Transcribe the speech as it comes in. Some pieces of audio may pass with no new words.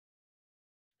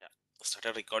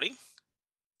started recording. Let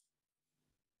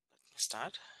me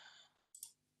start.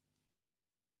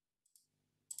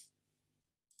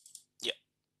 Yeah.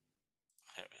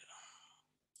 Here we go.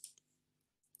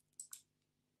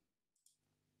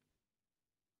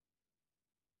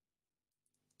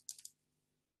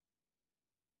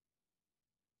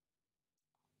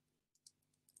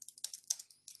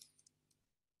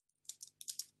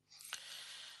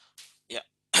 Yeah.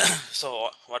 So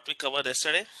what we covered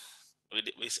yesterday,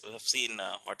 we have seen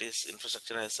what is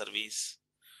infrastructure as a service,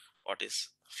 what is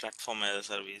platform as a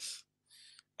service,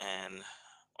 and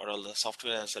what are all the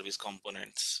software as a service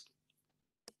components,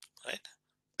 right?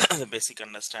 The basic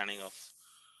understanding of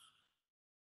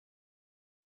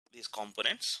these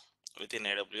components within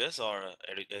AWS or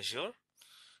Azure.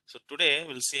 So today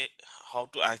we'll see how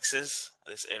to access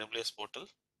this AWS portal,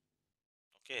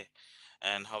 okay,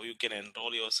 and how you can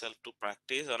enroll yourself to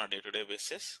practice on a day-to-day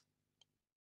basis,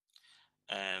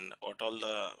 and what all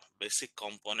the basic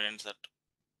components that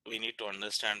we need to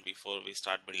understand before we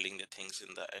start building the things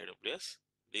in the AWS.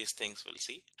 These things we'll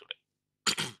see today.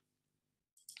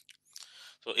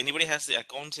 So anybody has the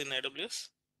accounts in AWS?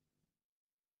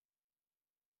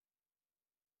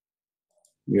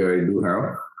 Yeah, I do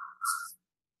have.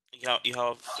 You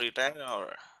have free time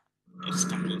or it's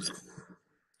compulsory?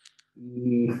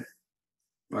 Mm,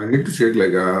 I need to check.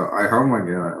 Like, I have my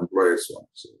employees one,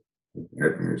 so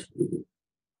let me check with it.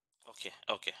 Okay,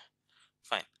 okay,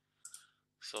 fine.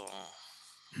 So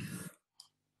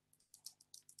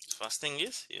first thing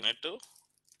is you need to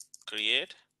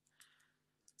create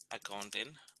account in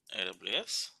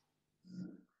AWS.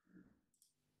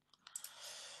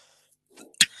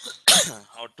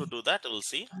 How to do that we'll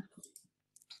see.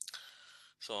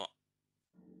 So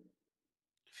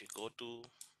if you go to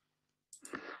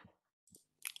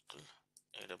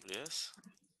AWS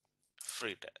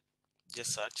free tab,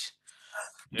 just search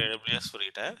AWS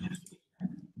free tab.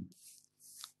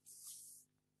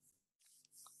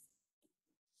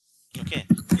 Okay,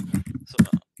 so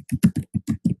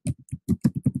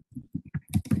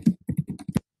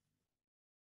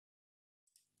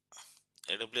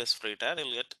AWS free tab,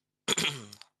 you'll get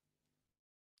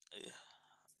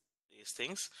these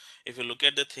things. If you look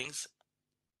at the things,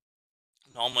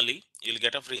 normally you'll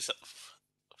get a free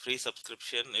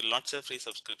subscription. It'll not say free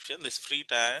subscription. This free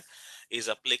tier is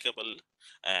applicable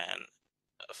and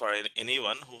for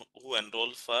anyone who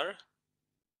enroll for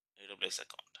AWS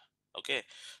account. Okay,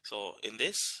 so in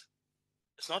this,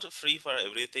 it's not free for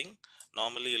everything.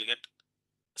 Normally you'll get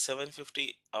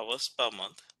 750 hours per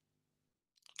month.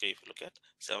 Okay, if you look at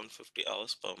 750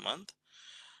 hours per month,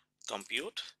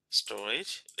 compute,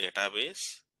 storage,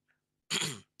 database,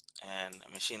 and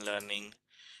machine learning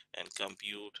and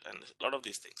compute and a lot of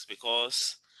these things.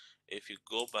 Because if you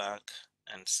go back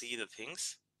and see the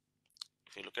things,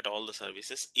 if you look at all the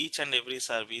services, each and every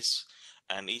service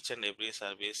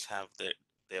have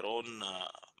their own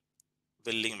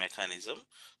building mechanism.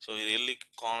 So you really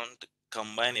can't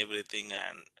combine everything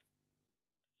and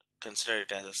consider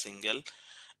it as a single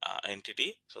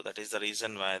entity. So that is the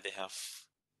reason why they have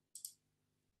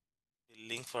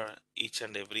building for each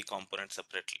and every component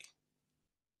separately,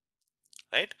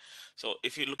 right? So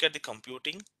if you look at the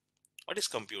computing, what is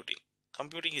computing?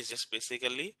 Computing is just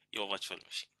basically your virtual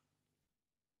machine.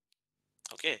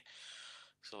 Okay,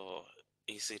 so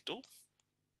EC2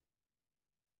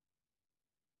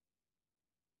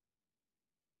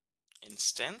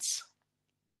 instance.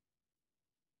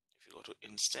 If you go to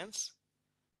instance,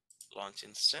 launch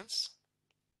instance,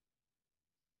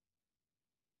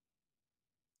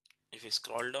 if you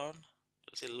scroll down,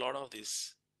 you'll see a lot of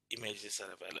these images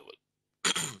are available.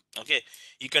 Okay,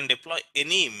 you can deploy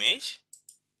any image,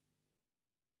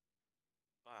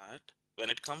 but when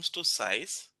it comes to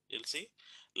size, you'll see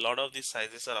a lot of these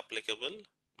sizes are applicable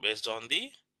based on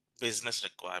the business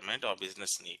requirement or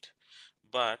business need.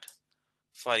 But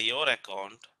for your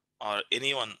account or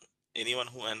anyone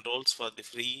who enrolls for the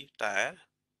free tier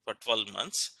for 12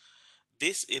 months,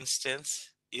 this instance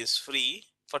is free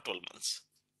for 12 months.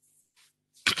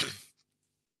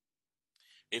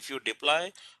 If you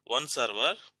deploy one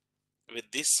server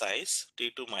with this size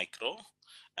T2 micro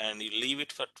and you leave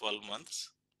it for 12 months,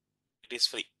 it is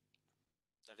free.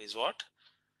 That is what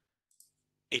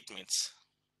it means.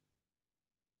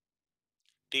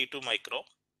 T2 micro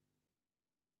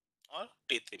or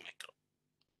T3 micro.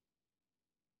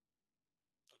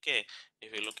 Okay,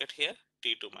 if you look at here,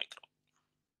 T2 micro,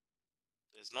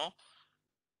 there is no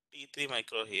T3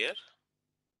 micro here,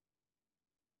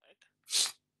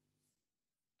 right?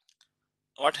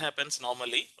 What happens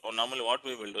normally, or normally what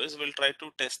we will do is we'll try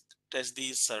to test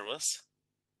these servers,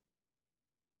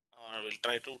 or we'll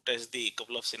try to test the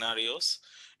couple of scenarios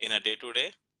in a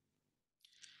day-to-day.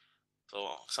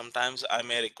 So sometimes I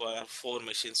may require 4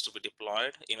 machines to be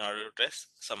deployed in order to test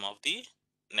some of the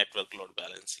network load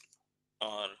balancing,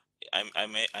 or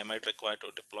I might require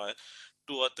to deploy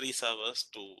 2 or 3 servers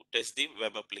to test the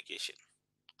web application.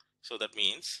 So that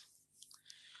means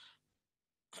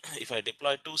if I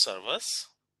deploy 2 servers,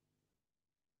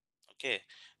 okay,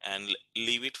 and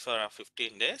leave it for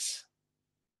 15 days,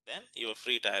 then your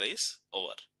free tier is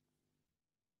over.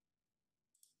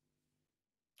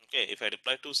 Okay, if I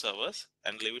deploy 2 servers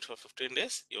and leave it for 15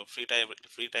 days, your free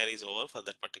tier is over for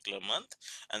that particular month,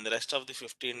 and the rest of the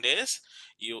 15 days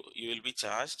you will be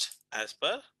charged as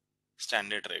per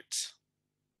standard rates.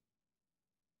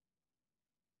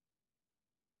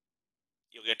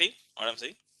 You getting what I'm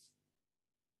saying?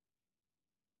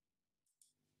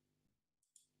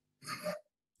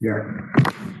 Yeah.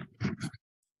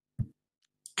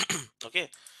 Okay,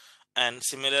 and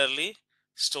similarly,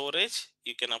 storage,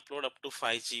 you can upload up to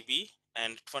 5 GB,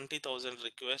 and 20,000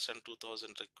 requests and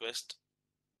 2,000 requests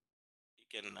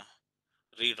you can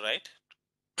read write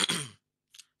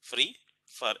free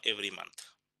for every month,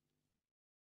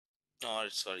 or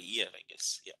it's for a year, I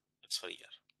guess. Yeah, it's for a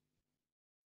year.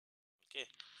 Okay,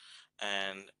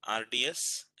 and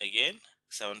RDS again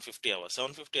 750 hours.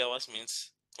 750 hours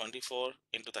means 24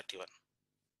 into 31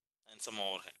 and some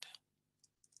overhead.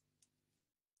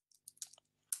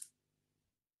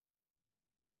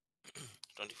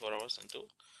 24 hours into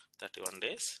 31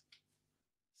 days,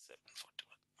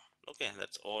 741. Okay,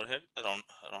 that's overhead around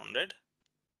rounded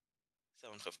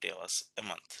 750 hours a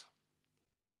month.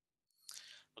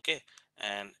 Okay,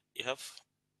 and you have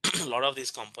a lot of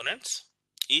these components.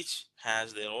 Each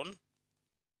has their own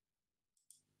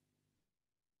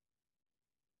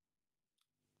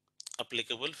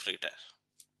applicable free tier.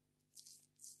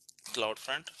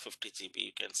 CloudFront 50 GB,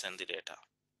 you can send the data.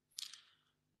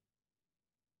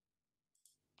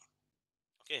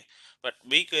 Okay, but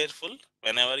be careful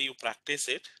whenever you practice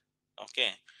it.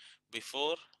 Okay,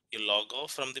 before you log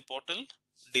off from the portal,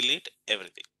 delete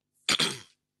everything.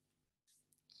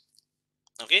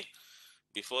 Okay,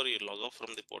 before you log off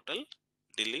from the portal,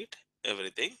 delete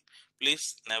everything.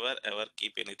 Please never ever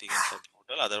keep anything inside the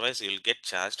portal, otherwise you will get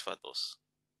charged for those.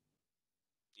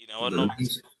 You So never that know.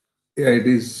 means, yeah, it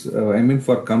is. I mean,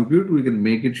 for compute, we can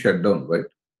make it shut down, right?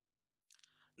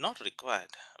 Not required,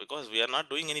 because we are not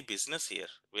doing any business here.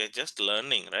 We are just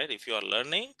learning, right? If you are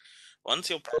learning, once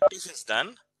your practice is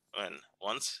done,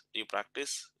 once your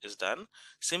practice is done,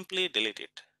 simply delete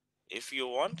it. If you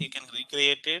want, you can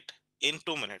recreate it in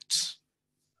 2 minutes.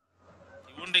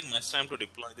 You won't take much time to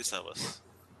deploy the servers.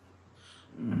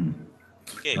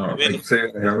 Okay, even Like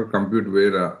say I have a compute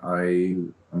where I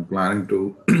am planning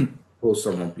to host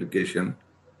some application.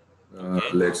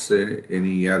 okay. Let's say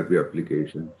any ERP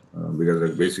application, because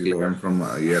like basically I'm from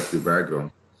a ERP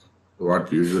background. So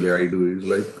what Okay. usually I do is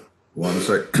like once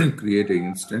I create an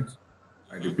instance,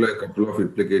 I Hmm. deploy a couple of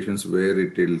applications where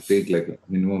it will take like a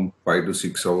minimum 5 to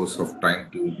 6 hours of time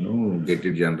to get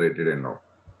it generated and all.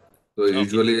 So Okay.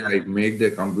 usually I make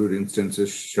the compute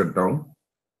instances shut down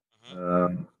Hmm. uh,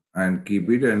 and keep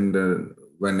it, and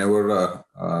whenever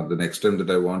the next time that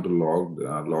I want to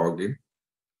log in,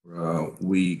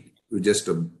 we just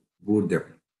boot them.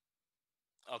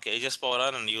 Okay, just power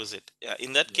on and use it. Yeah,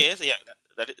 in that Yeah. case, yeah,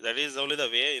 that is only the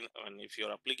way. If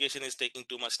your application is taking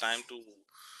too much time to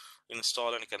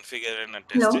install and configure and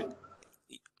test it,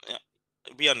 Hello. yeah,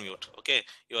 be on mute. Okay,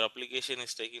 your application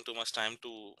is taking too much time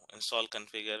to install,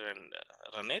 configure, and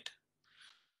run it.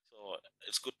 So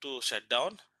it's good to shut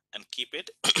down and keep it,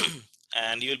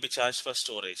 and you will be charged for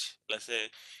storage. Let's say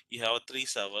you have 3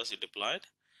 servers you deployed,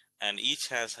 and each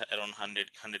has around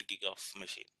 100 gig of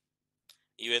machine.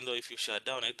 Even though if you shut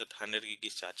down it, that 100 gig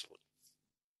is chargeable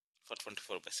for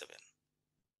 24/7.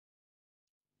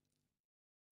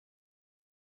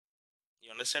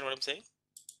 You understand what I'm saying?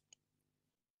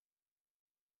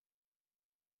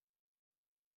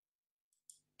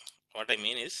 What I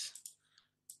mean is,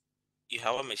 you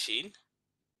have a machine,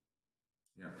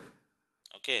 Yeah.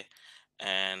 okay,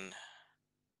 and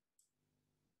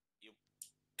you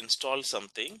install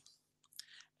something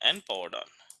and powered on.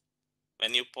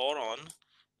 When you power on,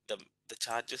 the the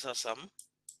charges are some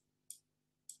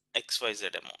XYZ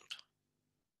amount.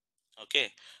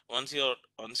 Okay, once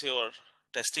your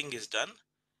testing is done,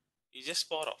 you just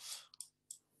power off.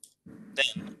 Then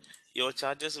your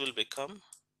charges will become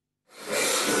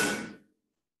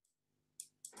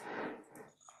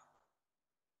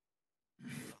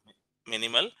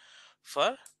minimal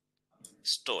for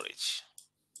storage.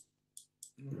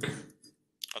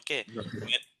 Okay,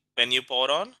 Okay. when you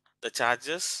power on, the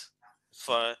charges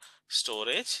for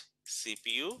storage,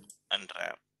 CPU, and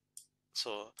RAM.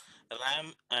 So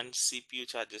RAM and CPU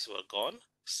charges were gone.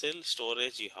 Still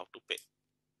storage you have to pay.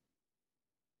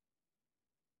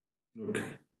 Okay.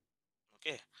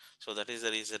 Okay. So that is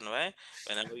the reason why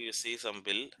whenever you see some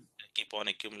bill keep on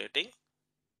accumulating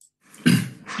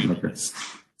due to Okay. this.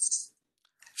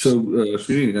 So, So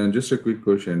Srini, just a quick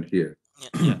question here. yeah,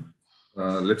 yeah.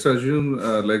 Let's assume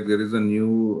like there is a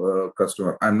new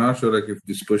customer. I'm not sure like if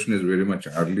this question is very much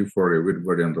early for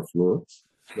everybody on the floor,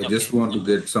 but Okay. just want to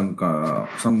get some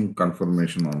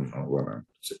confirmation on what I'm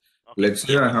saying. Okay. Let's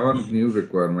say Yeah. I have a new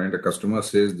requirement. A customer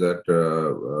says that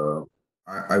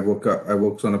I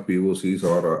works on a POCs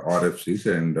or RFCs,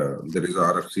 and there is a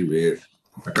RFC where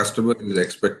a customer is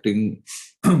expecting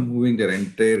moving their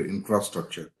entire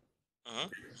infrastructure, Mm-hmm.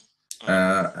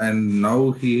 Mm-hmm. and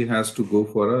now he has to go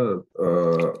for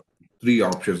a three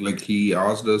options. Like he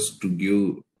asked us to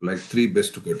give like three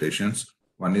best quotations.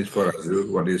 One is for Azure,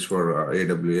 one is for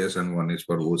AWS, and one is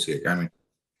for OCI. I mean,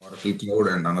 Oracle Cloud,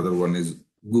 and another one is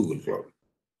Google Cloud.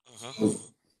 So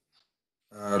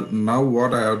Mm-hmm. now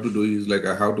what I have to do is like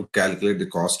I have to calculate the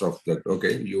cost of that.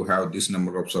 Okay, you have this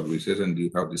number of services, and you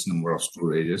have this number of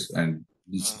storages, and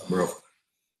this number of.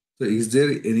 So is there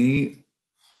any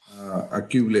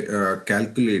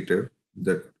calculator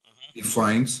that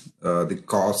defines the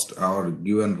cost or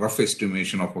give a rough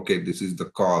estimation of okay, this is the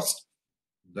cost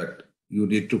that you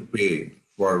need to pay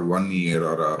for 1 year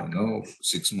or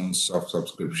 6 months of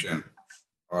subscription,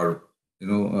 or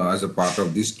as a part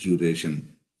of this duration,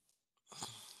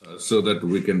 so that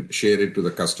we can share it to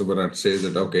the customer and say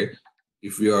that okay,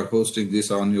 if you are hosting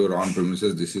this on your on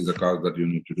premises, this is the cost that you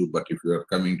need to do, but if you are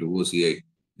coming to OCI,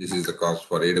 this is the cost.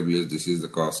 For AWS, this is the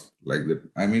cost, like that.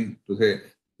 I mean to say,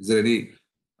 is there any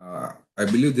I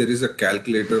believe there is a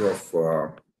calculator of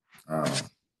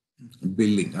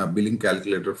billing, a billing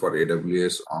calculator for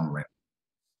AWS online.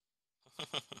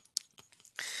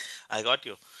 I got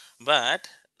you. But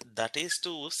that is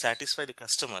to satisfy the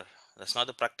customer. That's not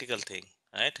the practical thing,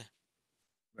 right?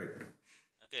 Right.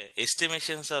 Okay.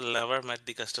 Estimations are never met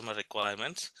the customer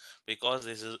requirements because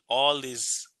this is all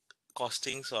these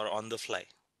costings are on the fly.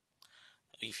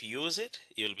 If you use it,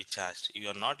 you will be charged. If you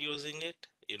are not using it,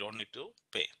 you don't need to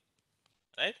pay,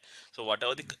 right? So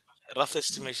whatever the rough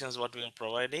estimations what we are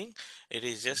providing, it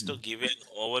is just to give an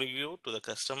overview to the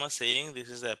customer saying this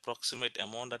is the approximate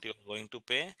amount that you are going to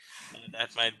pay.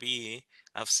 That might be,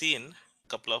 I've seen a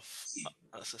couple of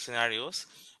scenarios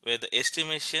where the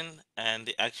estimation and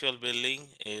the actual billing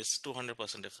is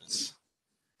 200% difference.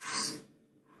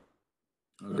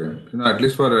 Okay. At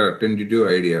least for a tentative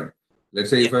idea. Let's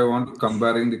say Yeah. if I want to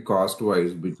comparing the cost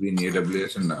wise between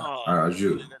AWS and uh,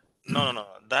 Azure. no,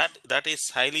 that is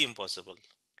highly impossible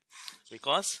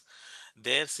because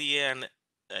their CA and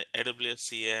AWS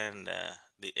CA and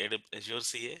the Azure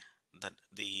CA, that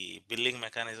the billing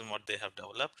mechanism what they have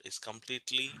developed is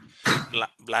completely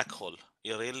black hole.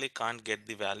 You really can't get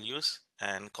the values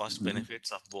and cost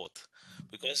benefits of both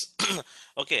because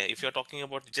okay, if you're talking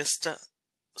about just a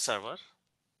server,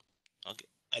 okay,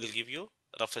 I'll give you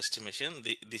rough estimation.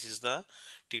 This is the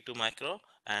T2 micro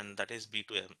and that is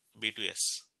B2M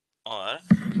B2S, or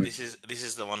this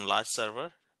is the one large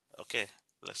server. Okay,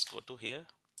 let's go to here,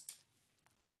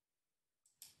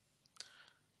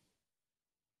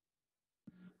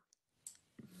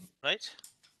 right?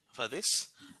 For this,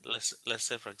 let's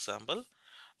say for example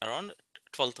around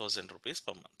 12,000 rupees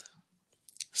per month.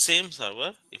 Same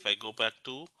server, if I go back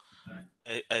to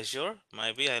Azure,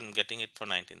 maybe I'm getting it for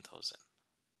 19,000.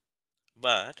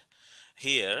 But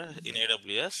here in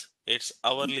AWS, it's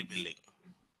hourly billing.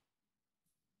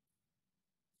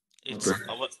 Okay. It's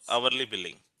hourly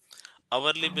billing.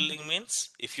 Hourly billing means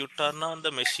if you turn on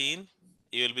the machine,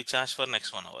 you will be charged for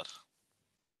next 1 hour.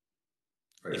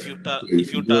 Right. So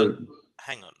If you turn,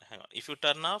 hang on. If you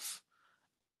turn off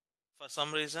for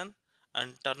some reason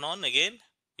and turn on again,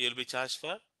 you will be charged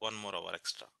for 1 more hour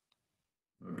extra.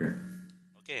 okay.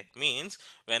 Okay, means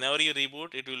whenever you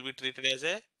reboot, it will be treated as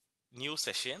a new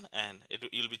session and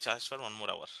you'll be charged for 1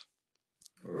 more hour.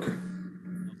 Okay.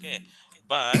 Okay,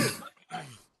 but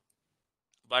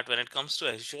but when it comes to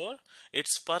Azure,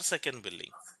 it's per second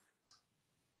billing.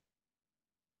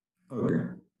 Okay.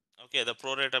 Okay, the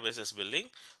pro rata basis billing,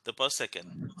 the per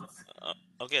second. Uh,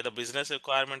 okay, the business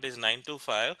requirement is 9 to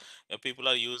 5. People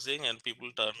are using and people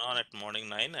turn on at morning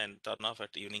 9 and turn off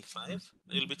at evening 5.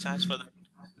 You'll be charged for that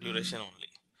duration only.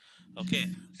 Okay,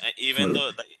 even Right.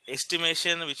 though the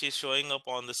estimation which is showing up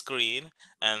on the screen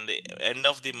and the end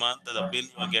of the month, the bill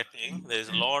you are getting, there is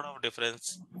a lot of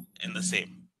difference in the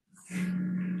same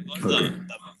because Okay.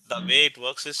 the way it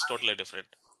works is totally different.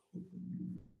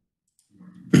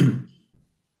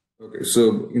 Okay,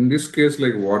 so in this case,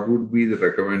 like, what would be the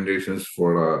recommendations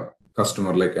for a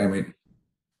customer? Like, I mean,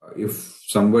 if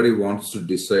somebody wants to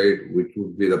decide which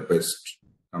would be the best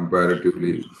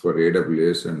comparatively for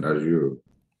AWS and Azure,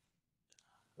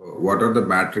 what are the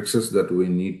matrices that we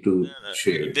need to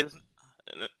share? There's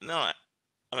no,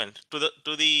 I mean,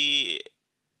 to the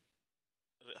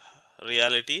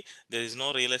reality, there is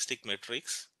no realistic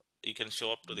metrics you can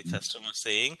show up to the customer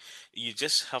saying you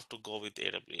just have to go with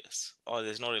AWS, or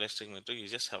there's no realistic metric, you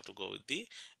just have to go with the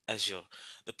Azure.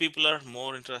 The people are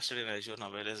more interested in Azure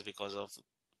nowadays because of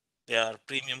they are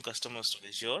premium customers to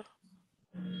Azure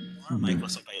or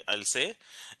Microsoft, I'll say,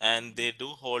 and they do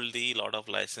hold the lot of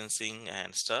licensing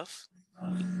and stuff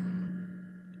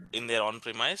in their on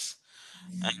premise.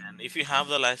 And if you have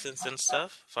the license and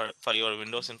stuff for your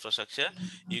Windows infrastructure,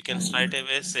 you can straight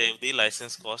away save the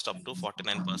license cost up to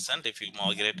 49% if you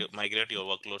migrate your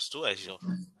workloads to Azure.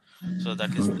 So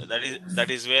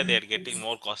that is where they are getting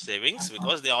more cost savings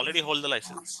because they already hold the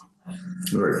license.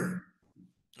 Right.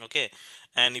 Okay,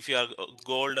 and if you are a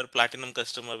gold or platinum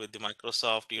customer with the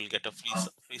Microsoft, you'll get a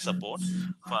free support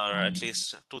for at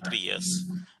least 2 3 years.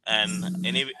 And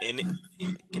any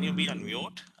can you be on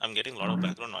mute? I'm getting a lot of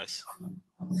background noise.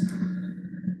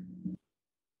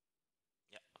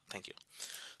 Yeah, thank you.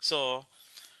 So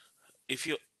if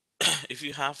you if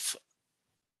you have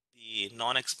the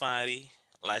non-expiry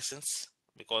license,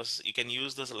 because you can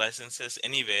use those licenses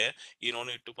anywhere, you don't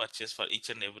need to purchase for each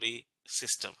and every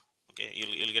system. Okay,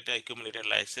 you'll get an accumulated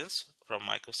license from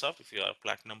Microsoft if you are a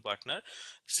platinum partner.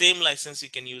 Same license you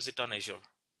can use it on Azure,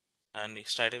 and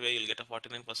straight away you'll get a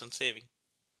 49% saving.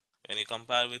 When you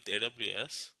compare with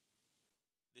AWS,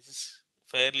 this is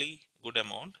fairly good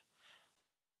amount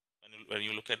when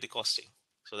you look at the costing.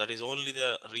 So that is only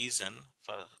the reason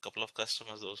for a couple of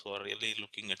customers, those who are really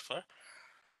looking at for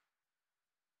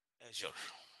Azure,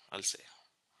 I'll say.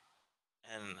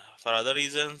 And for other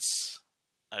reasons,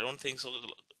 I don't think so.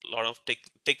 A lot of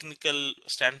technical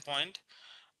standpoint,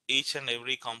 each and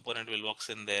every component will works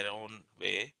in their own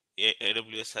way.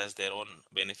 AWS has their own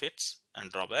benefits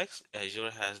and drawbacks.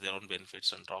 Azure has their own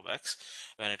benefits and drawbacks.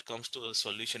 When it comes to the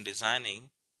solution designing,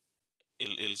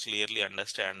 it'll clearly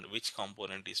understand which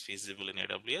component is feasible in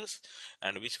AWS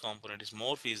and which component is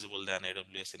more feasible than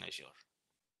AWS in Azure.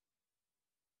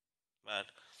 But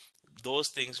those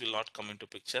things will not come into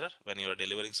picture when you are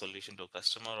delivering solution to a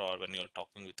customer or when you are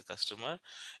talking with the customer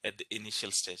at the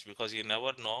initial stage, because you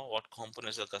never know what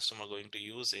components the customer going to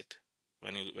use it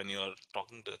when you are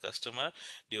talking to the customer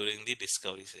during the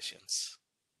discovery sessions.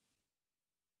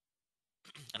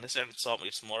 Understand,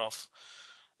 it's more of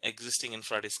existing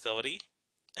infra discovery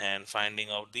and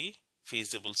finding out the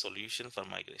feasible solution for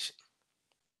migration.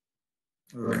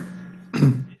 Right.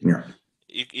 Yeah.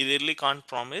 You really can't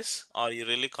promise or you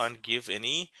really can't give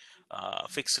any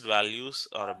fixed values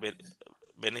or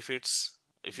benefits.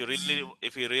 If you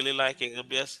really like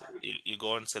AWS, you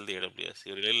go and sell the AWS.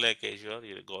 You really like Azure,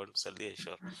 you go and sell the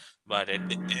Azure. But at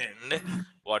the end,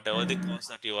 whatever the cost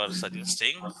that you are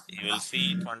suggesting, you will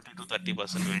see 20 to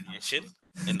 30% variation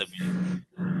in the bill.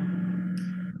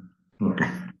 Okay.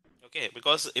 Okay,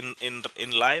 because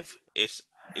in life, it's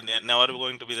never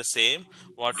going to be the same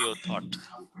what you thought.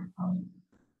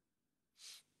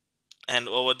 And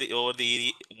over the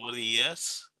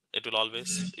years, you'll always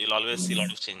see a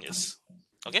lot of changes.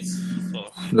 Okay,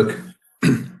 so Okay.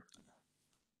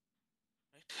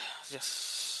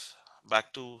 just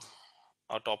back to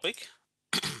our topic.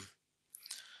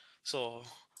 So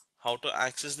how to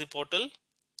access the portal?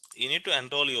 You need to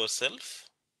enroll yourself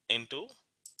into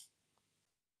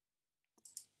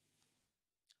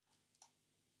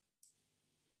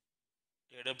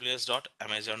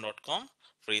aws.amazon.com,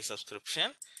 free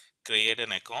subscription. Create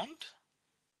an account.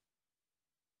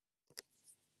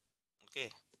 Okay,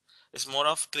 it's more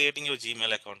of creating your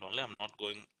Gmail account only. I'm not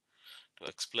going to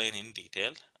explain in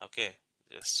detail. Okay,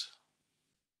 just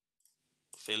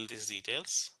fill these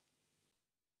details.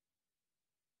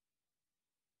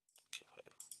 Okay,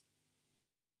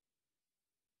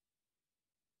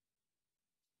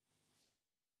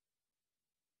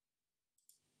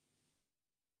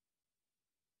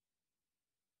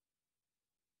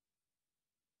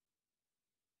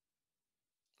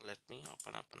 let me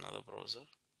open up another browser.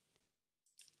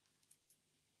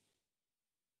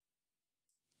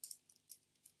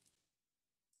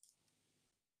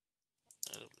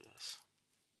 AWS.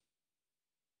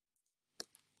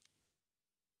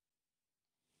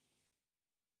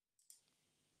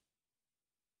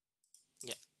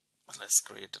 Yeah, let's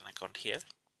create an account here.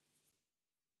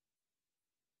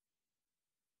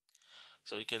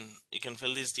 So you can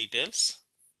fill these details.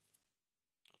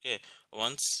 Okay,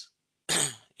 once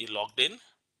you logged in,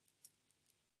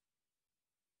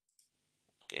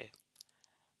 Okay,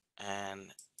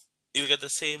 and you get the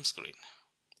same screen.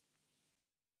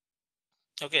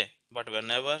 Okay, but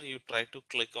whenever you try to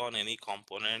click on any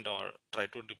component or try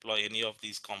to deploy any of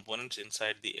these components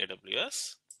inside the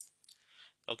AWS,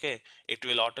 okay, it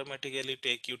will automatically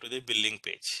take you to the billing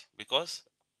page, because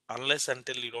unless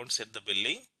until you don't set the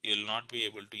billing, you will not be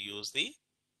able to use the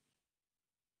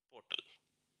portal.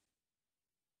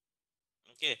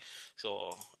 Okay,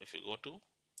 so if you go to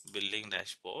billing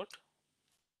dashboard,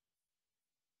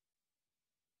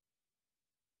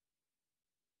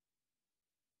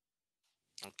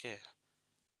 okay,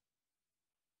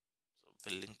 so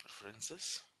billing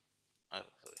preferences, uh,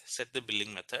 set the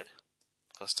billing method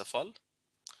first of all.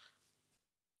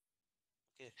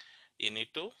 Okay, you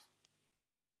need to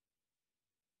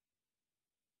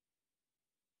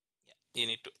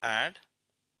add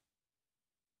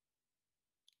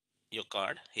your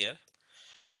card here.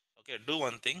 Okay, do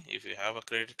one thing. If you have a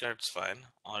credit card, it's fine,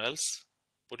 or else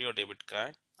put your debit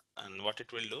card, and what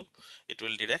it will do, it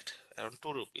will deduct around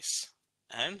 2 rupees,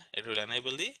 and it will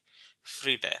enable the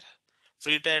free tier.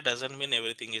 Free tier doesn't mean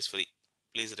everything is free.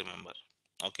 Please remember.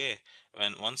 Okay,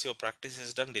 when once your practice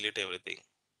is done, delete everything.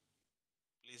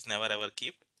 Please never ever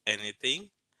keep anything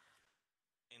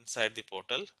inside the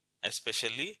portal,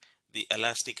 especially the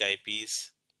elastic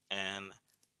IPs and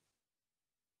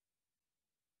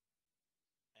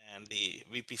the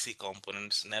VPC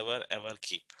components. Never ever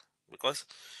keep, because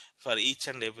for each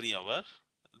and every hour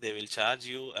they will charge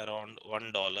you around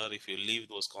 $1 if you leave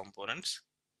those components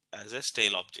as a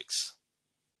stale objects.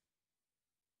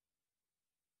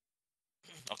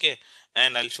 Okay,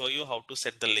 and I'll show you how to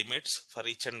set the limits for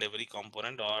each and every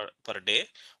component or per day.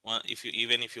 If you,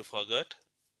 even if you forget,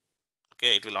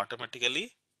 okay, it will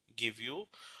automatically give you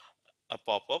a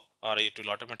pop-up, or it will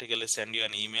automatically send you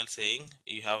an email saying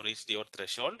you have reached your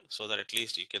threshold, so that at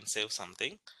least you can save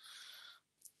something.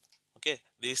 Okay,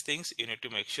 these things you need to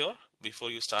make sure before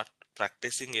you start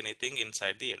practicing anything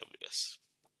inside the AWS.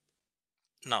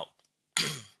 Now,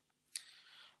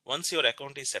 once your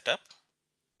account is set up,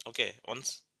 okay,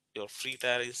 once your free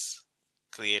tier is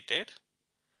created,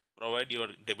 provide your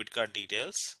debit card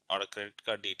details or a credit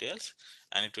card details,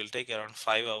 and it will take around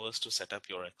 5 hours to set up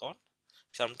your account.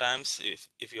 Sometimes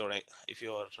if your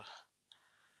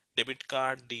debit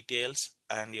card details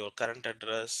and your current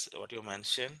address, what you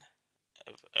mentioned,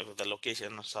 if the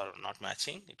locations are not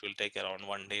matching, it will take around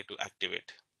 1 day to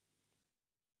activate.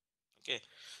 Okay,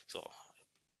 so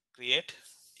create,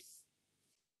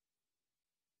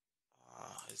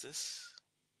 is this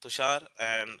Tushar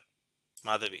and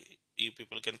Madhavi, you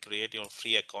people can create your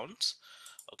free accounts.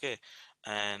 Okay,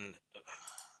 and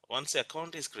once the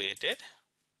account is created,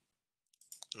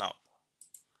 now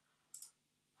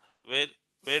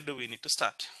where do we need to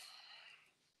start?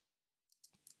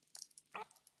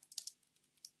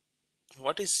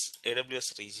 What is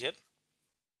AWS region?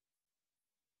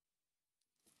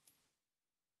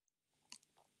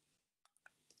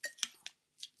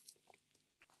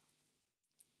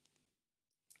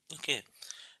 Okay,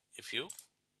 if you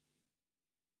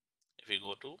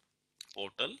go to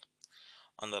portal,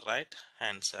 on the right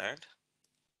hand side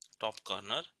top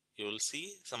corner, you will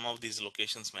see some of these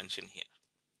locations mentioned here.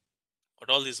 What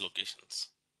all these locations?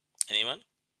 Anyone?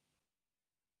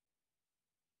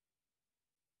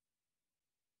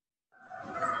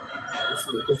 These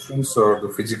locations are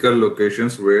the physical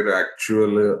locations where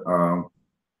actual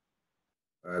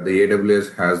the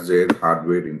AWS has their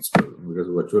hardware installed, because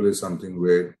virtual is something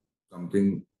where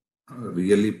something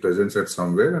really presents at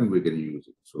somewhere and we can use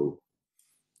it. So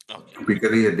Okay,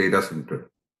 typically a data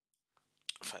center.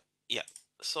 fine. Yeah,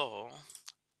 so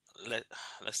let,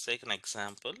 let's take an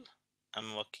example.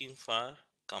 I'm working for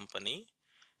company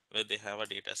where they have a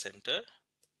data center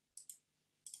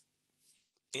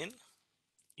in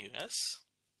US.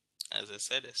 As I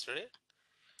said yesterday,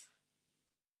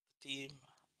 team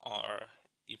or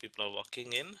you people are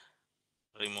working in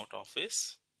remote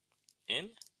office in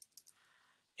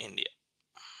India.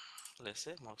 Let's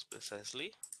say more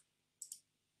precisely.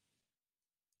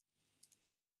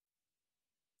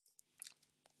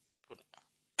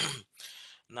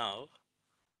 Now,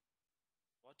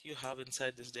 what you have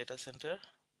inside this data center,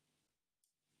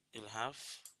 you'll have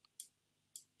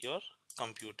your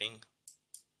computing,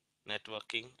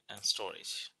 networking, and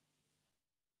storage.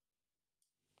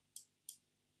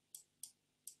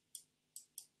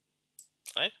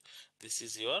 Right? This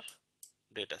is your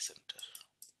data center,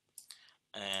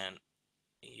 and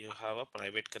you have a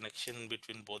private connection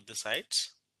between both the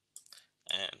sites,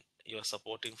 and you're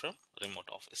supporting from remote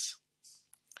office.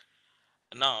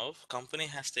 Now, company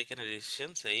has taken a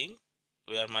decision saying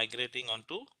we are migrating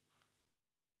onto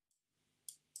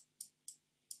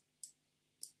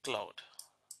cloud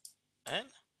and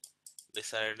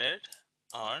decided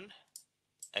on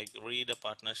agreed a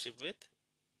partnership with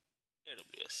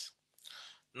AWS.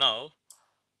 Now,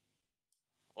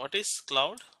 what is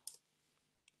cloud?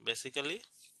 Basically,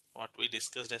 what we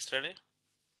discussed yesterday.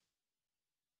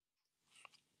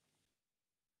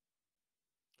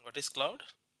 What is cloud?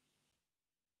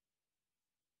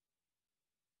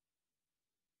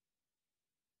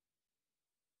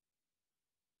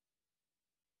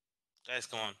 Guys,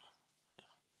 come on.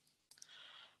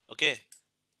 Okay,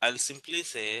 I'll simply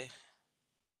say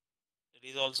it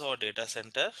is also a data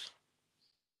center,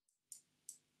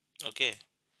 okay,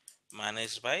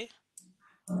 managed by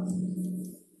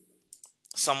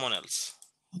someone else.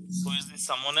 Who is this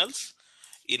someone else?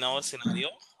 In our scenario,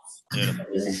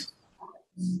 AWS.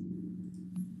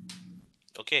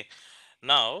 Okay,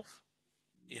 now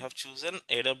you have chosen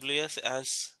AWS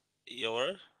as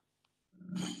your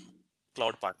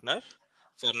cloud partner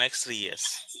for next 3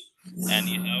 years, and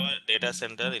you have a data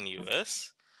center in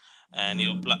US, and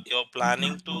you're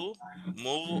planning to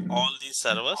move all these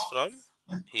servers from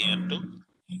here to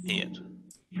here,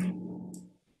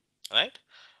 right?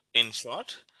 In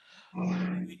short,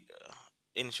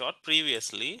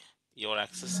 previously you're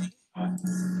accessing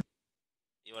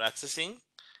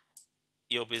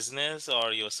your business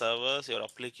or your servers, your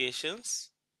applications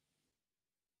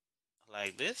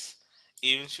like this.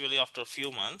 Eventually, after a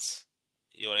few months,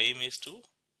 your aim is to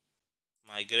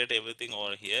migrate everything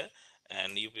over here,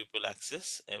 and you people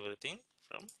access everything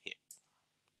from here,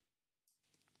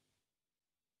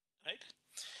 right?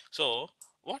 So,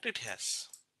 what it has,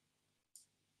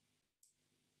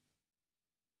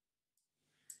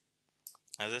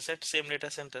 as I said, same data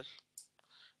center.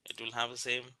 It will have the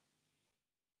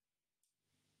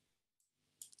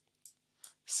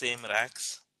same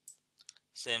racks,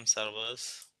 same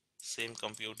servers, same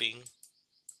computing,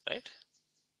 right?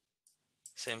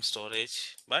 Same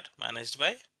storage, but managed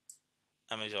by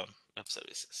Amazon Web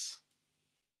Services.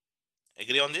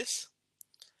 Agree on this?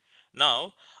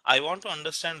 Now, I want to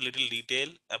understand little detail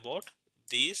about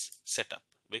this setup,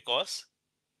 because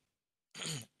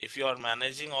if you are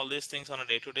managing all these things on a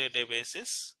day-to-day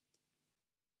basis,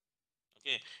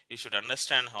 okay, you should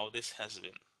understand how this has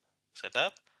been set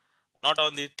up, not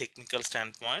on the technical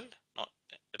standpoint, not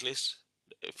at least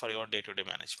for your day-to-day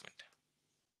management.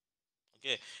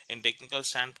 Okay, in technical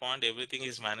standpoint, everything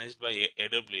is managed by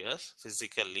AWS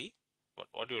physically.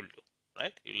 What you will do,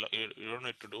 right? You don't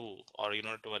need to do, or you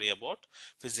don't need to worry about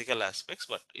physical aspects,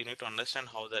 but you need to understand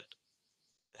how that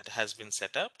has been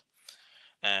set up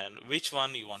and which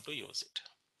one you want to use it.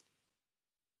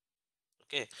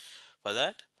 Okay, for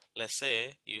that, let's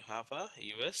say you have a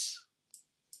US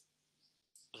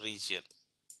region,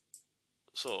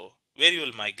 so where you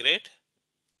will migrate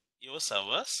your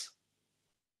servers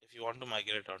if you want to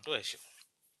migrate onto Azure.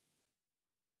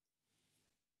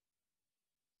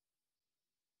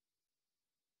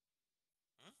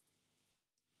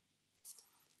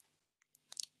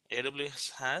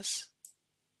 AWS has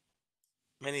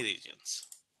many regions.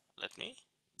 Let me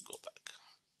go back.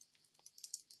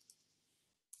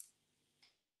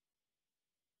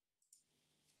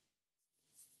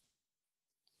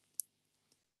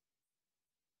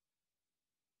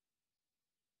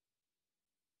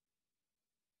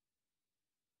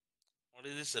 What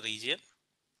is this region?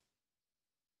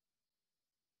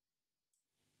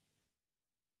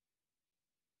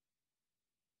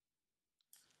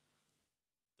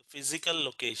 The physical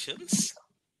locations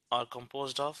are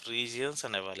composed of regions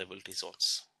and availability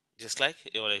zones. Just like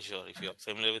your Azure, if you are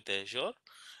familiar with Azure,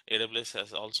 AWS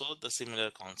has also the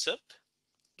similar concept.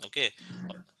 Okay,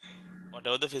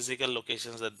 whatever the physical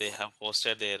locations that they have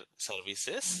hosted their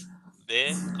services,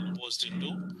 they composed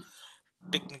into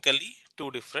technically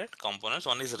two different components.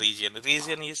 One is region.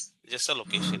 Region is just a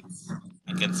location,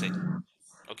 I can say.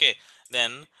 Okay,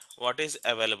 then what is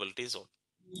availability zone?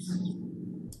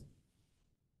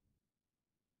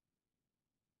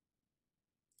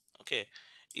 Okay,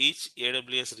 each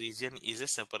AWS region is a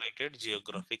separated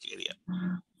geographic area.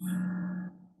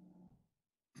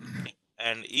 Okay,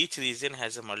 and each region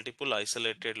has a multiple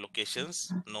isolated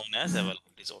locations known as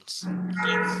availability zones.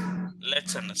 Okay,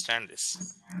 let's understand this.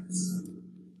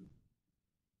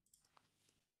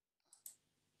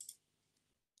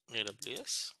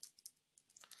 AWS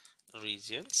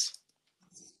regions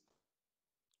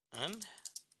and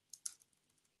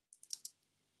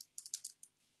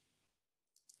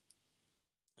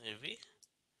AV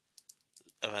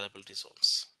availability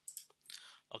zones.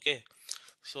 Okay,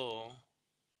 so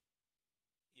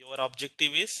your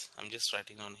objective is, I'm just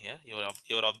writing on here,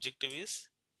 your objective is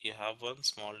you have one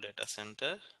small data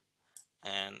center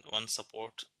and one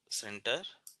support center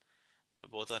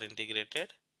Both are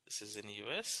integrated. This is in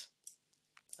US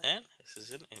and this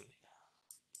is in India.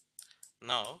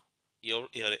 Now your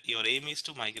aim is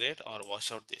to migrate or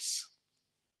wash out this.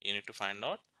 You need to find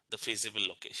out the feasible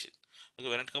location. Okay,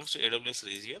 when it comes to AWS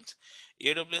regions,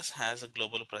 AWS has a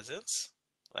global presence,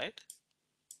 right?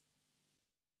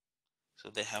 So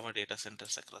they have a data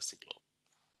centers across the globe.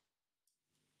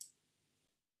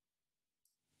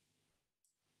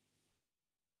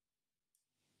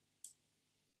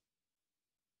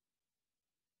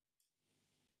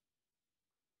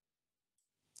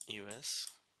 US,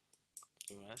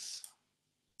 US,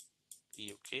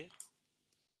 UK.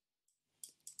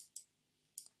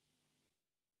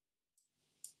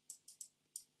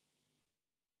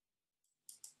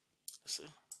 So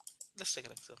let's take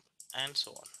an example and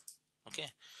so on.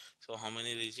 Okay, so how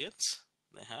many regions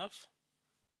they have?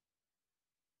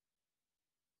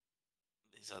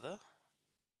 These are the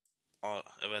all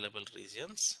available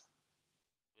regions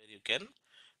where you can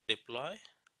deploy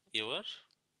your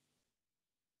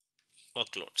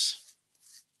workloads.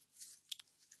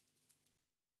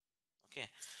 Okay,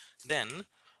 then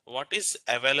what is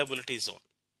availability zone?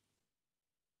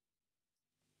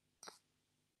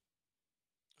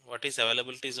 What is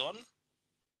availability zone?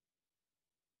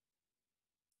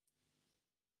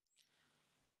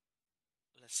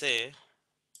 Let's say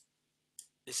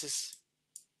this is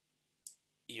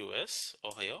US,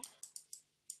 Ohio.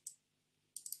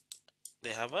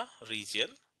 They have a region,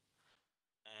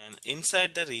 and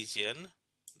inside the region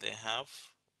they have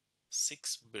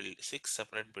six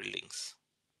separate buildings.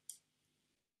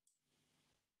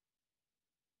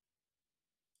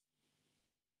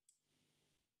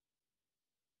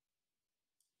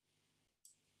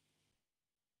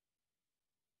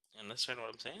 Understand what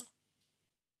I'm saying?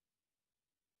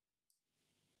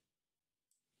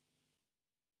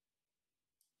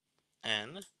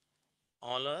 And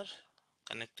all are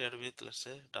connected with, let's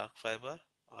say, dark fiber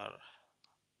or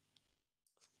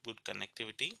good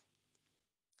connectivity.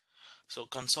 So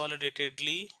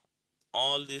consolidatedly,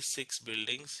 all these six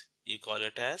buildings, you call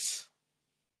it as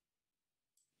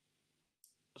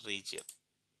region.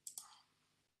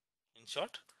 In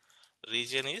short,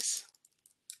 region is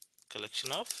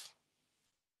collection of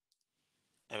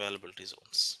availability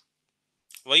zones.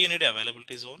 Why you need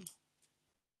availability zone?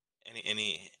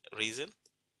 Any reason?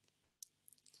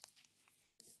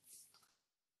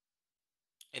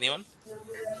 Anyone?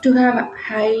 To have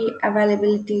high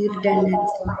availability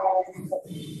redundancy.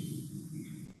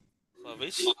 For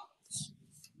which?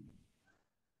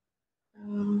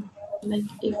 Like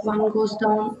if one goes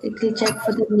down, it will check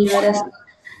for the nearest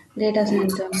data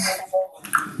center.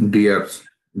 DRs,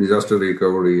 disaster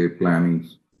recovery planning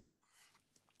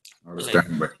or Like,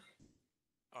 standby.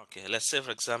 okay, let's say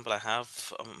for example, I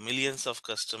have millions of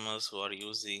customers who are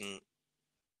using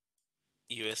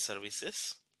US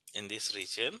services in this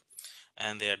region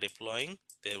and they are deploying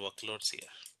their workloads here.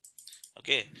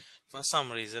 Okay, for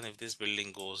some reason, if this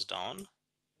building goes down,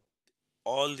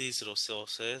 all these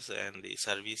resources and the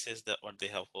services that what they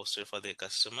have posted for their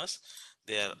customers,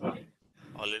 they are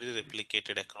already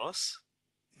replicated across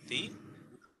the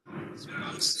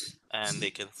zones and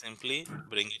they can simply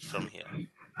bring it from here.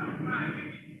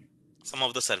 Some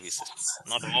of the services,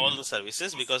 not all the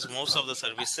services, because most of the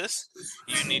services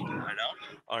you need to add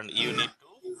out and you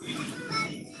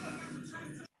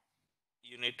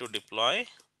need to deploy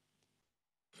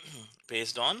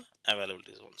based on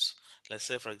availability zones. Let's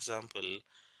say for example,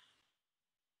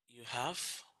 you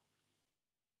have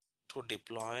to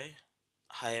deploy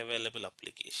high available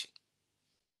application.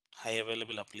 High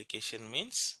available application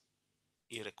means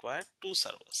you require two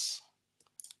servers.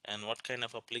 And what kind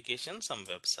of application? Some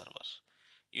web server.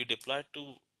 You deploy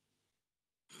two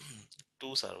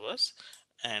servers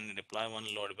and deploy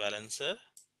one load balancer,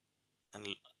 and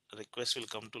request will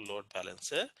come to load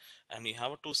balancer, and you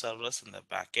have two servers in the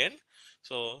backend.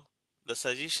 So the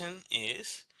suggestion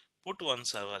is put one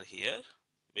server here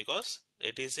because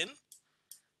it is in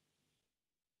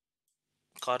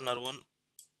corner one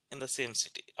in the same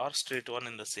city or street one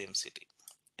in the same city,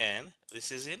 and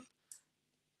this is in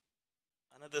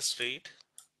another street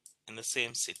in the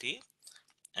same city,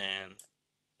 and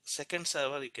second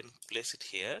server you can place it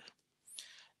here.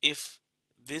 If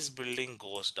this building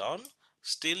goes down,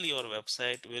 still your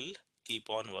website will keep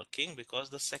on working because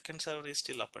the second server is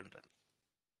still up and running.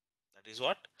 That is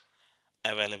what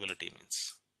availability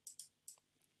means.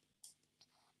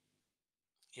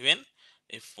 Even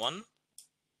if one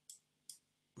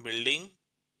building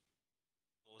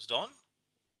goes down,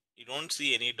 you don't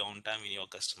see any downtime in your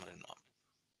customer environment.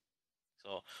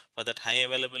 So for that high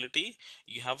availability,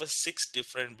 you have a 6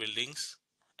 different buildings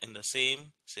in the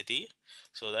same city,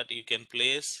 so that you can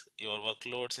place your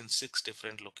workloads in 6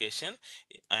 different locations,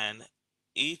 and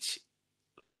each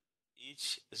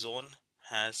zone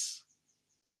has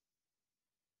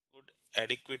good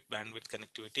adequate bandwidth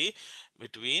connectivity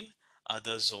between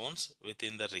other zones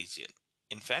within the region.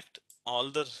 In fact,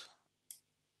 all the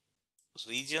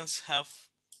regions have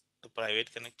the private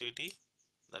connectivity,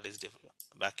 that is different.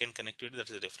 Backend connectivity, that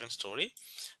is a different story.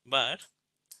 But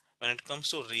when it comes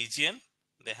to region,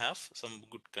 they have some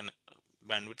good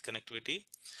bandwidth connectivity,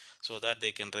 so that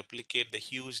they can replicate the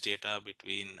huge data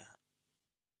between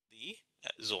the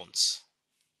zones.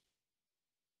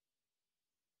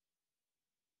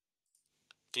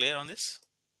 Clear on this?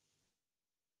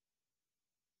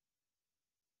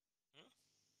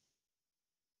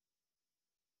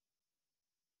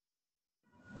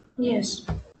 Yes.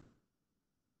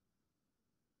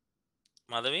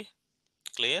 Madhavi,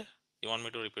 clear? You want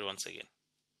me to repeat once again?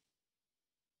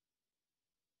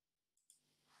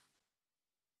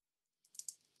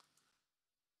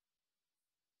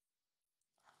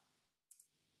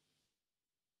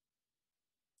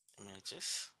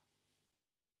 Images.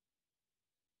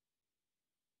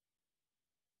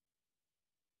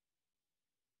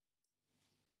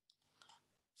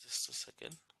 Just a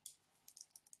second.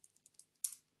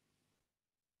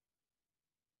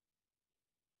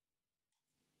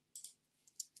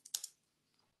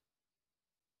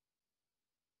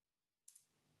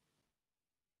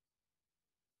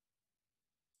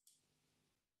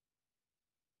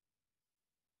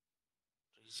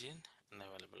 Region and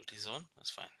availability zone.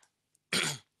 That's fine.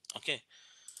 Okay.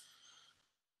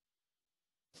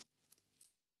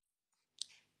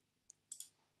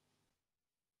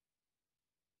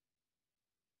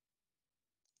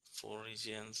 Four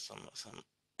regions. Some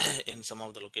in some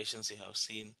of the locations you have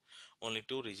seen only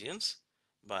 2 regions,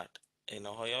 but in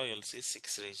Ohio you'll see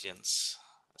 6 regions.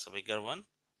 It's a bigger one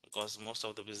because most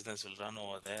of the business will run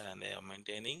over there, and they are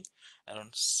maintaining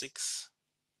around 6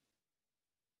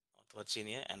 North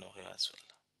Virginia and Ohio as well.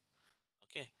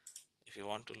 Okay, if you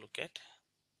want to look at,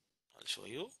 I'll show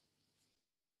you.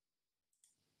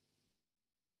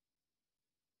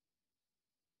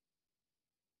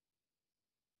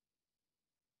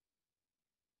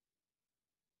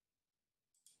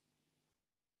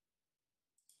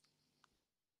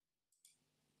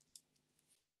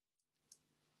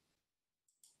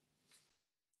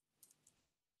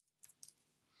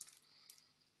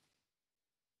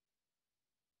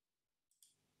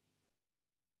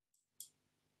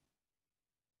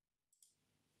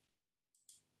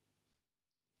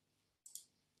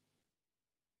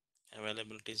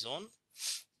 Availability zone.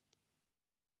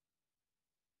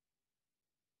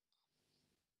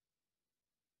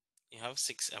 You have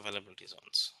 6 availability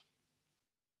zones.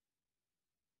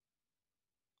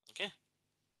 Okay,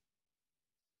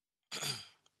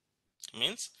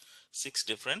 means 6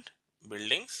 different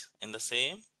buildings in the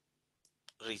same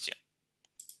region.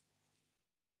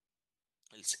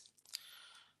 We'll see.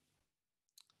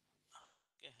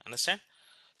 Okay, understand?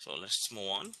 So let's move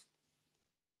on.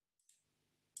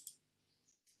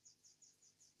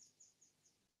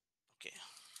 Okay.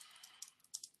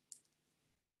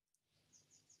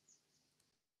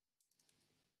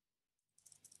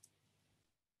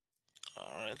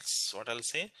 Or else what I'll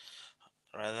say,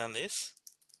 rather than this,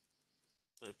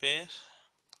 prepare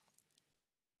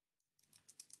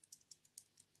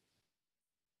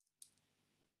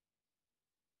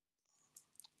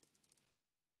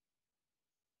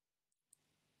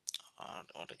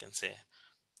what I can say,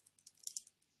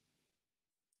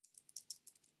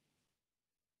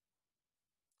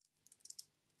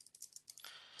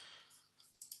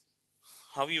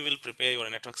 how you will prepare your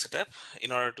network setup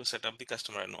in order to set up the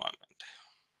customer environment.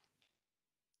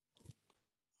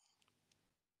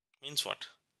 Means what?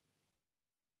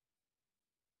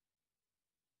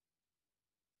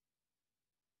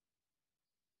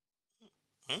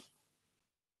 Hmm?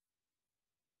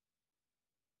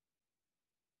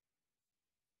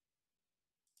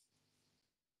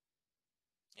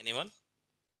 Anyone?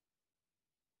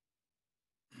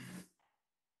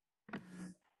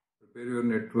 Prepare your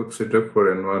network setup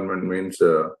for environment means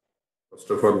first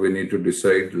of all we need to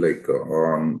decide like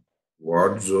on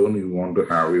what zone you want to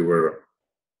have your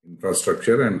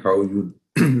infrastructure and how you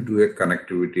do a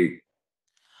connectivity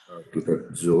to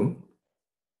that zone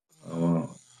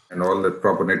and all that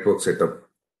proper network setup.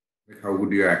 Like how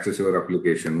would you access your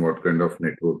application? What kind of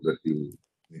network that you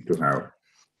need to have?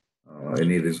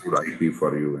 Any reserved IP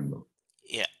for you and all.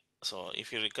 Yeah. So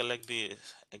if you recollect the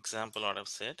example what I've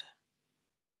said,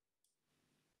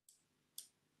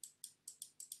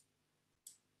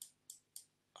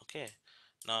 okay.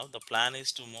 Now the plan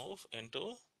is to move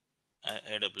into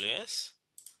AWS.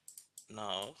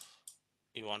 Now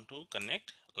you want to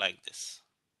connect like this.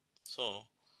 So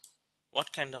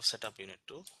what kind of setup you need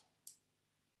to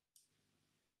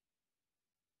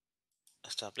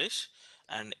establish,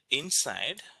 and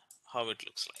inside how it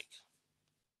looks like.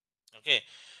 Okay,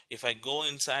 if I go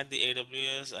inside the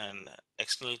AWS and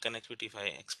external connectivity, if I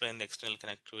explain the external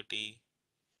connectivity,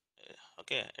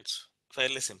 okay, it's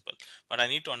fairly simple, but I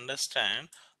need to understand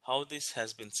how this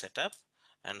has been set up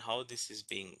and how this is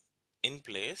being in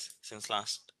place since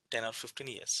last 10 or 15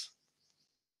 years.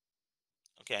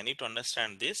 Okay, I need to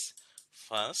understand this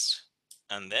first,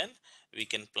 and then we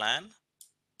can plan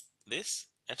this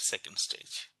at second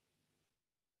stage.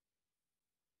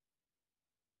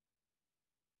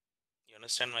 You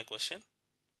understand my question?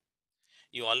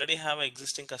 You already have an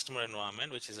existing customer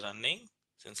environment which is running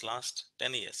since last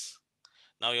 10 years.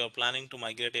 Now you are planning to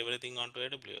migrate everything onto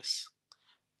AWS.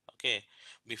 Okay,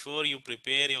 before you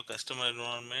prepare your customer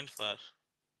environment for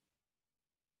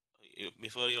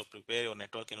before you prepare your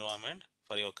network environment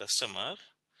for your customer,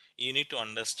 you need to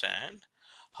understand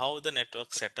how the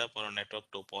network setup or network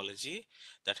topology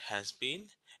that has been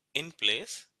in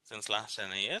place since last 10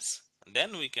 years.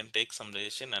 Then we can take some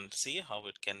decision and see how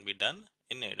it can be done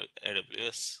in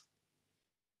AWS.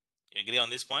 You agree on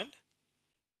this point?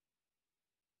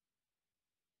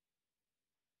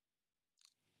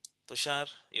 Tushar,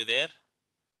 you there?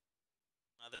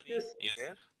 Madhavi, Yes. you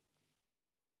there?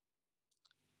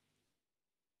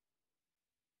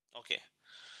 Okay.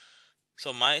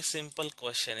 So my simple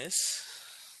question is,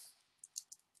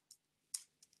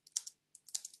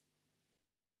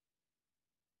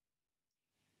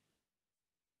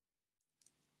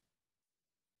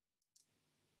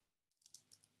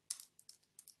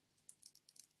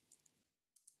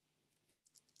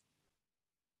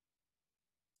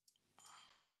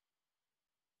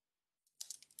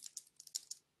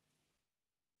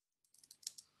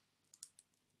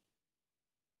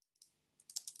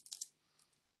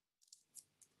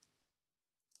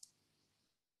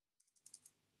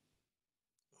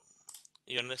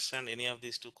 you understand any of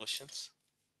these two questions?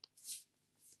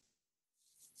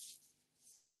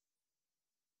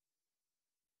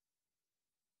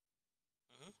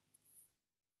 Mhm.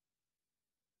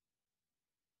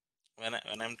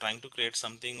 When I'm trying to create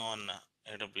something on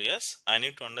AWS, I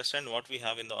need to understand what we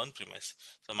have in the on-premise.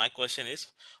 So my question is,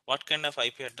 what kind of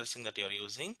IP addressing that you're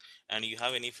using, and you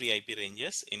have any free IP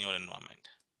ranges in your environment?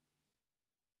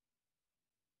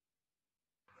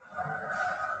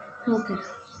 Okay.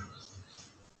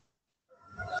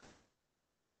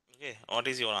 Okay, what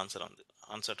is your answer on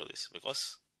the answer to this?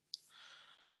 Because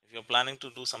if you're planning to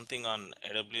do something on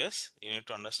AWS, you need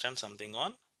to understand something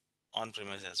on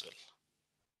on-premise as well.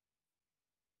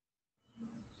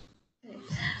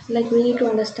 Like we need to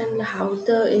understand how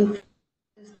the info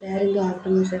is there in the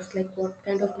on-premises, like what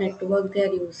kind of network they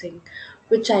are using,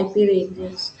 which IP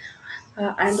ranges,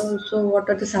 and also what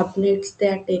are the subnets they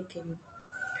are taking.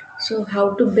 So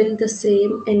how to build the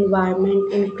same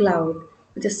environment in cloud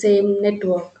with the same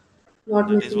network, not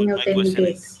That is what missing my out any question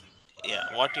data. is.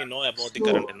 Yeah, what you know about the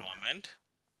current So environment.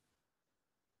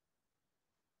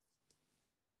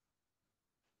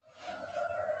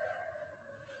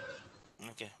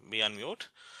 Okay, be on mute.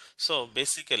 So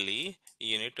basically,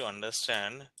 you need to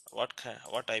understand what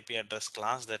IP address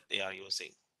class that they are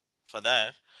using. For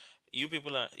that, you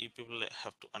people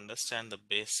have to understand the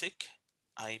basic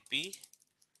IP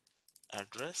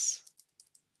address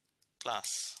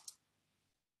class.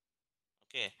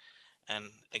 Okay,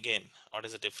 and again, what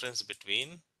is the difference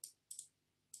between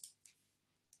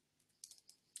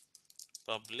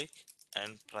public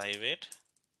and private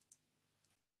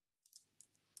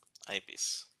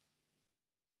IPs?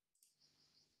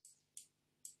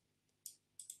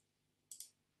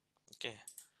 Okay,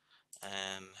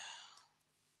 and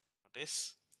what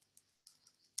is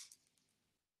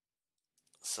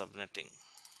subnetting?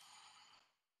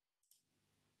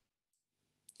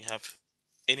 You have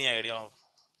any idea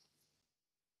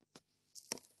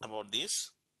about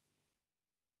this?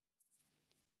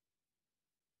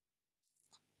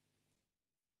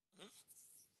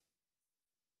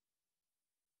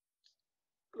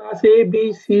 Class A,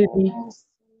 B, C, D.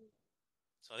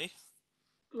 Sorry,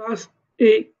 Class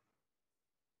A,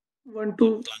 1 what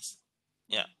to class?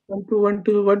 Yeah,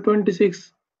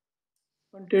 126,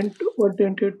 110 to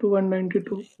 128 to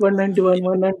 192, 191,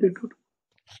 192.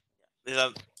 these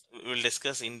are we will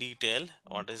discuss in detail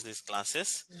what is these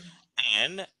classes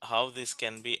and how this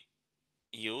can be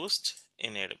used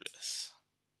in AWS.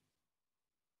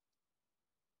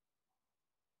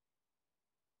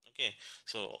 Okay,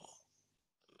 so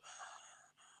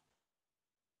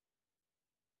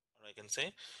what I can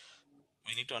say,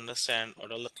 we need to understand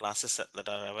what all the classes that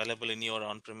are available in your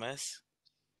on-premise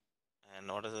and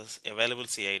what are the available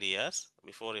CIDRs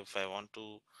before if I want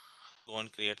to go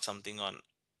and create something on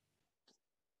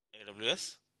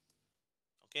AWS.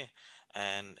 Okay,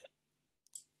 and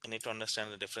I need to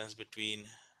understand the difference between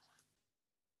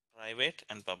private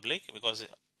and public, because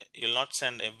you'll not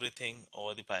send everything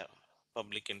over the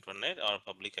public internet or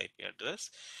public IP address.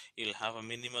 You'll have a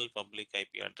minimal public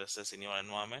IP addresses in your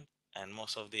environment, and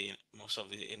most of the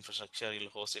infrastructure you'll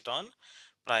host it on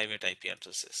private IP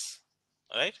addresses.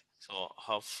 All right. So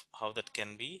how that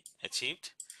can be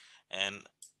achieved, and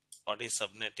what is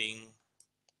subnetting,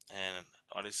 and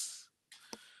what is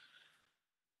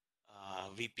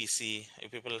VPC.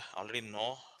 People already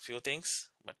know few things,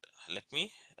 but let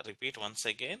me repeat once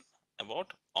again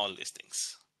about all these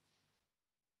things.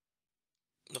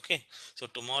 Okay, so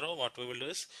tomorrow what we will do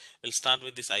is we'll start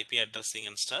with this IP addressing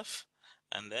and stuff,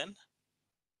 and then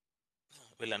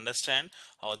we'll understand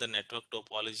how the network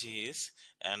topology is,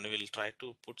 and we'll try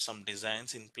to put some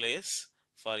designs in place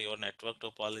for your network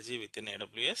topology within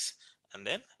AWS, and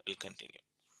then we'll continue.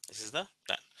 This is the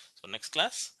plan. So next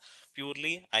class,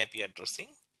 purely IP addressing.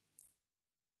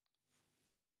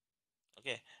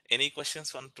 Okay, any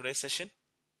questions on today's session?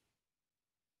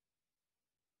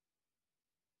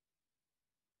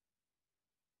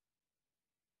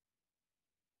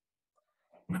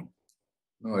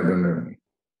 No, I don't have any.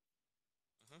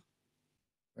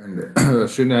 And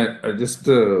Srini, I just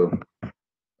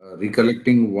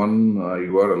recollecting one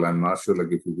URL. I'm not sure,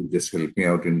 like if you could just help me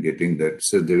out in getting that.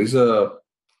 So there is a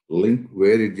link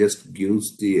where it just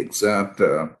gives the exact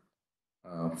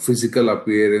physical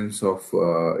appearance of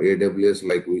AWS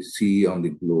like we see on the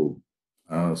globe.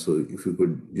 So if you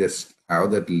could just have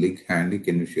that link handy,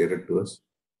 can you share it to us?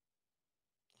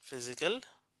 Physical?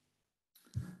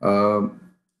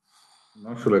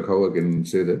 Not sure like how I can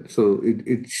say that. So it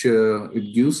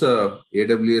gives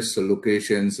AWS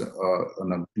locations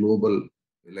on a global,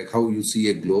 like how you see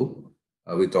a globe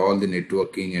with all the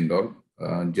networking and all,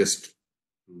 just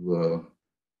to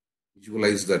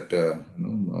visualize that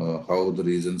how the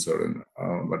regions are.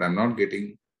 But I'm not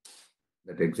getting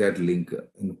that exact link.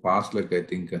 In the past, like I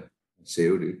think I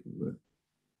saved it. But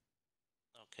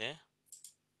Okay,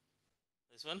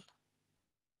 this one.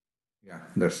 yeah,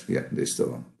 this is the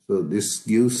one. So this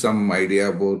gives some idea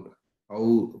about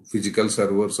how physical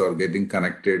servers are getting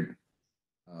connected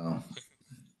to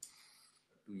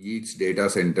each data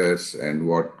centers and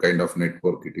what kind of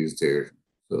network it is there.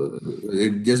 So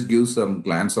it just gives some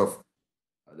glance of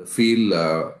the feel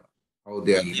how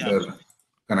they are Yeah, yeah,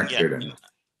 interconnected. And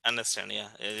understand. Yeah,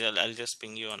 I'll just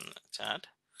ping you on chat.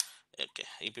 Okay,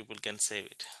 you people can save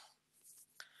it.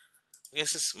 I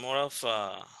guess it's more of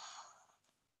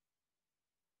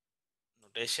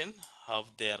notation how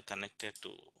they are connected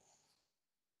to.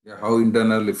 yeah, how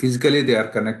internally, physically they are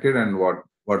connected, and what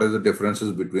are the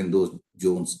differences between those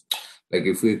zones? Like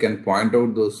if we can point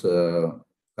out those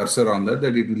cursor on that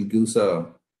it will give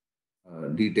a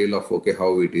detail of okay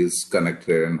how it is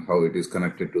connected and how it is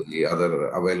connected to the other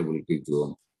availability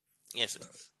zone. Yes,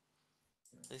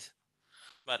 yes.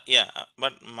 But yeah,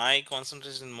 but my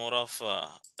concentration more of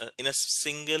in a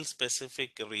single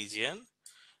specific region.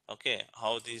 Okay,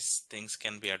 how these things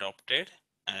can be adopted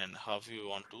and how you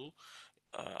want to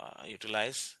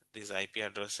utilize these IP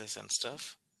addresses and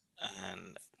stuff,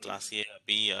 and class A,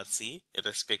 B, or C,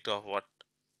 irrespective of what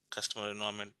customer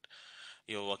environment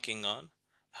you're working on,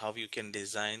 how you can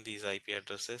design these IP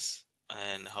addresses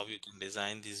and how you can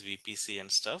design these VPC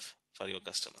and stuff for your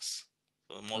customers.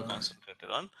 So more Okay. concentrated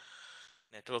on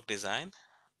network design.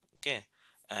 Okay,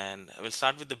 and we'll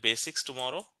start with the basics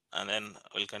tomorrow, and then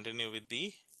we'll continue with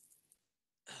the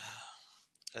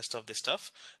rest of the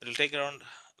stuff. It will take around,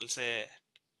 let's say,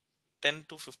 10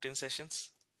 to 15 sessions,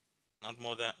 not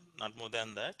more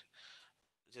than that,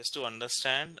 just to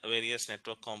understand various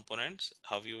network components,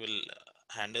 how you will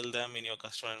handle them in your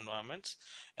customer environments.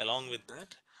 Along with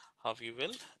that, how you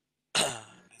will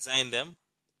design them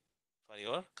for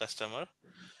your customer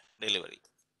delivery.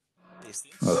 These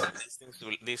things,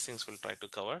 Okay. these things will try to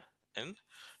cover in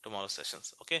tomorrow's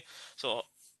sessions. Okay, so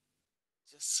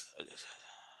just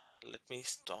let me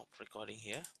stop recording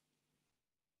here.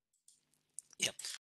 Yep.